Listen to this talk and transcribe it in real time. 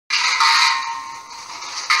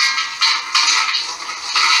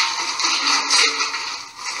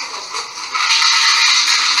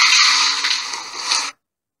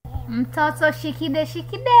Mtoto shikide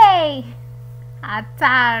shikide.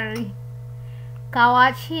 Hatari.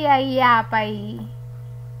 Kawachia hii hapa hii.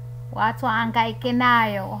 Watu wahangaike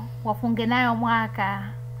nayo, wafunge nayo mwaka.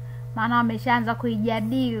 Maana wameshaanza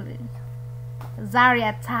kuijadili. Zari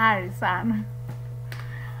hatari sana.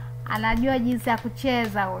 Anajua jinsi ya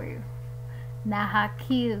kucheza huyu. Na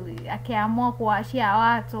akili, akiamua kuwashia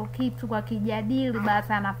watu kitu kwa kijadili,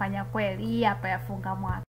 basi anafanya kweli. Hii hapa yafunga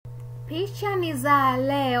mwaka. Picha ni za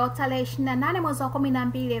leo tarehe 28 mwezi wa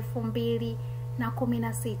 12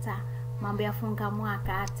 2016. Mambo yafunga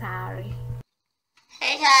mwaka hatari.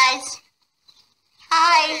 Hey guys.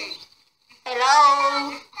 Hi.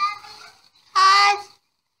 Hello. Hi.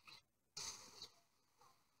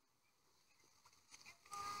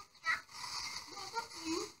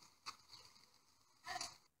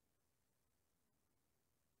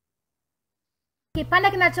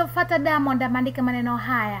 Kipande kinachofuata Diamond ameandika maneno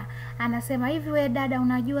haya. Anasema hivi, we dada,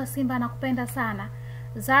 unajua Simba anakupenda sana.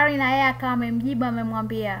 Zari na yeye akawa amemjibu,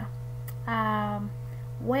 amemwambia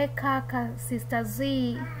we kaka, Sister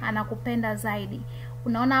Z anakupenda zaidi.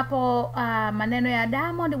 Unaona hapo maneno ya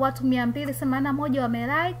Diamond watu 281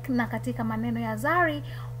 wamelike, na katika maneno ya Zari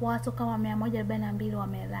watu kama 142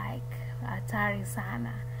 wamelike. Hatari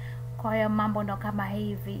sana. Kwa hiyo mambo ndo kama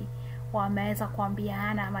hivi, wameweza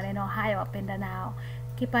kuambiana maneno haya wapenda nao.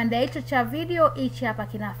 Kipande hicho cha video hichi hapa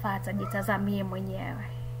kinafuata, jitazamie mwenyewe.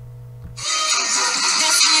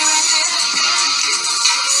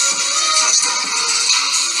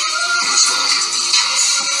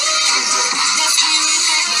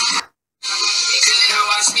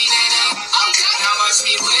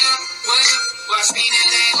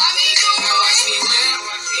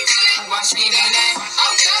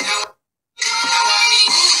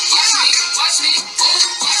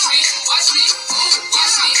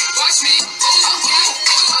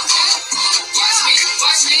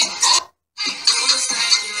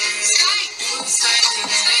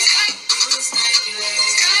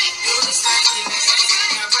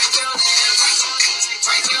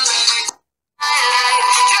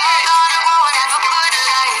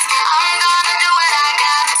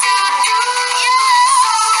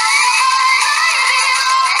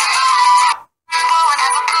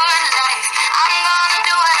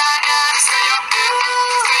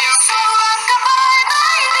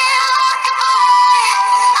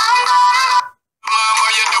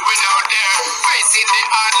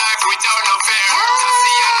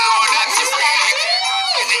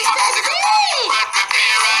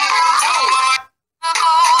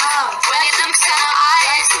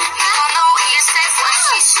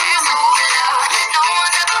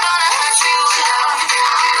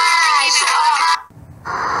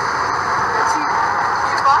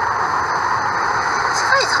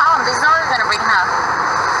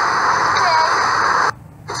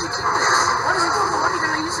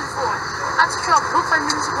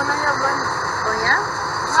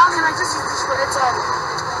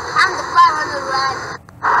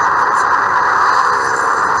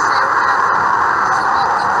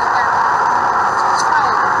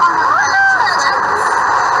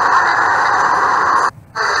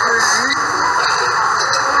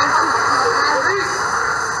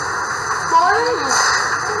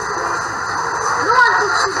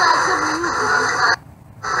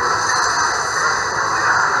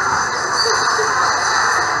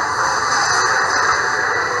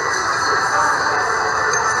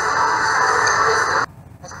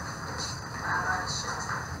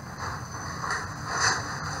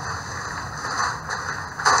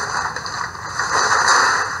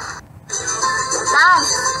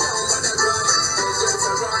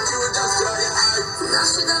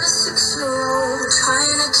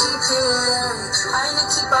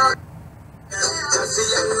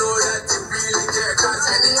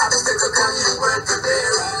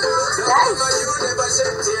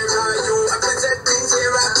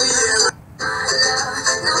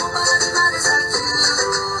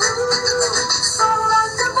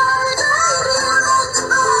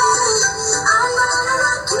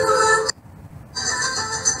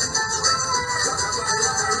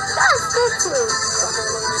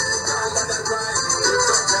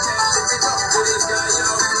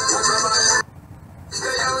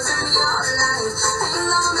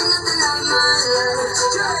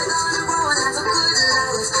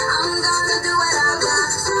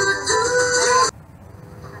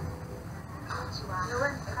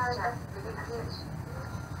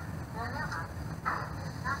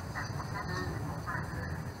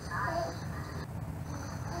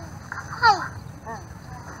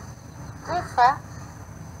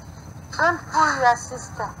 Don't pull your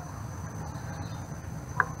sister.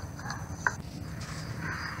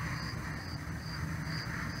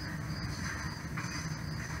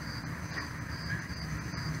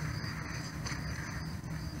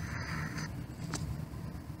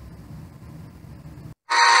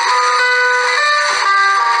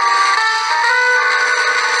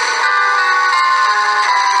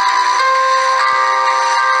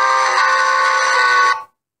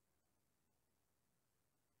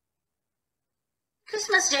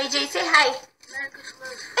 JJ. Say hi.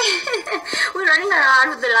 We're running around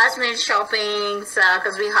with the last minute shopping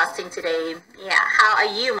because we're hosting today. Yeah, how are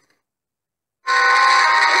you?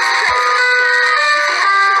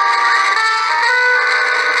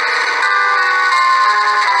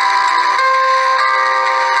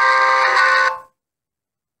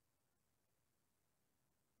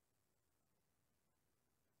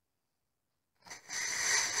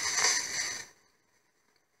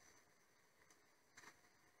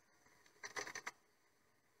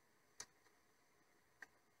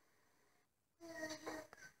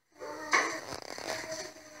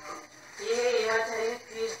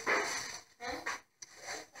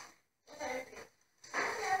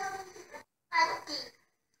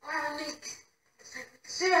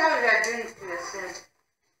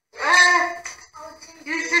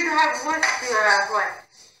 You should have what you have what?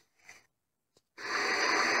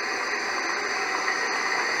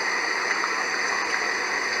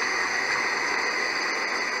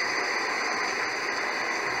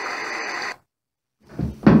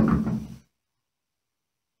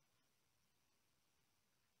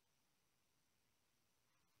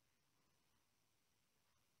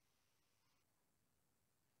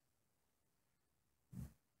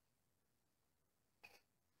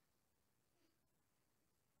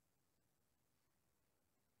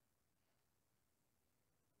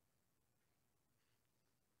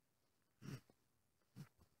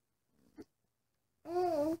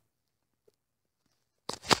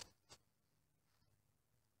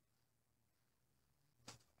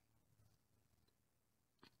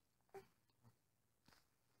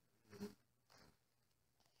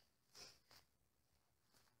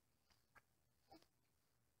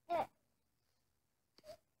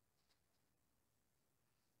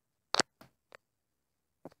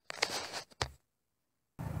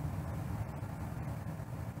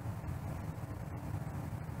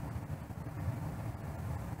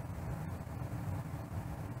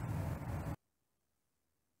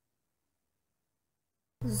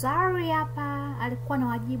 Zari hapa alikuwa na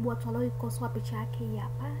wajibu watu walioikosoa picha yake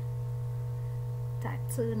hapa.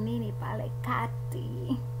 Tatu nini pale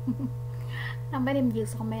kati. Nambeni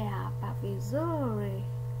mjisomea hapa vizuri.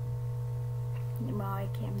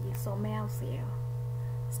 Nimewawekea mjisomea usio.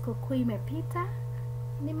 Sikukuu imepita.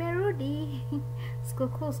 Nimerudi.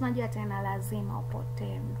 Sikukuu unajua tena lazima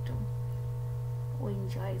upotee mtu.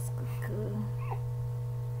 Enjoy sikukuu.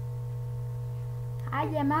 Hai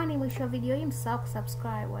jamani, mwisho wa video hii msahau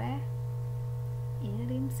kusubscribe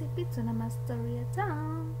ili msipitwe na mastori ya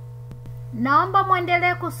tamu. Naomba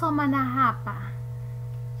muendelee kusoma na hapa.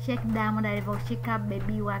 Check Diamond alivyoshika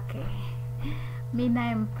baby wake. Mimi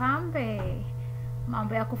naye mpambe.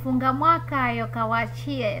 Mambo ya kufunga mwaka hayo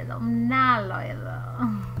kawachie hilo mnalo hilo.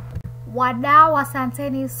 Wadau,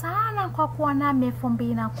 asanteni sana kwa kuwa nami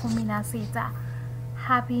 2016.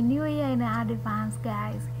 Happy New Year in advance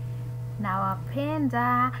guys.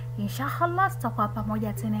 Nawapenda. Inshallah tutakuwa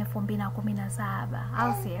pamoja tena 2017.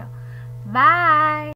 Au sio? Bye.